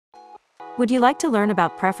Would you like to learn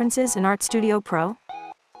about preferences in Artstudio Pro?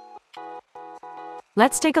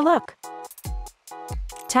 Let's take a look.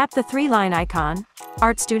 Tap the three-line icon,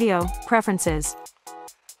 Artstudio, Preferences.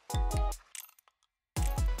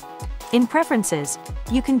 In Preferences,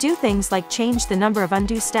 you can do things like change the number of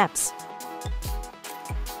undo steps,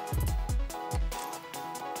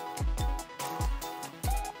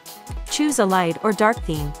 choose a light or dark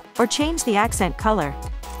theme, or change the accent color.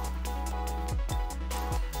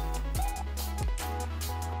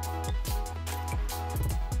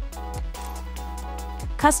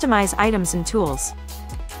 Customize items and tools.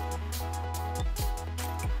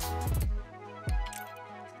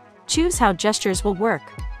 Choose how gestures will work.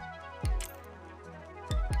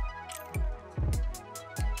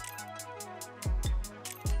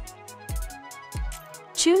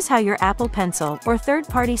 Choose how your Apple Pencil or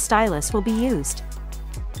third-party stylus will be used.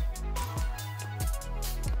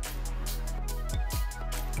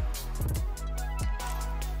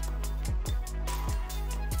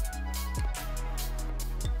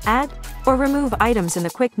 Add or remove items in the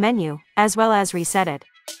quick menu, as well as reset it.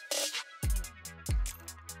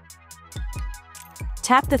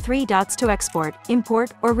 Tap the three dots to export,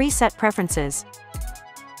 import, or reset preferences.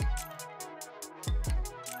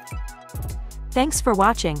 Thanks for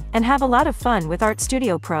watching, and have a lot of fun with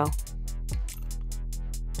Artstudio Pro.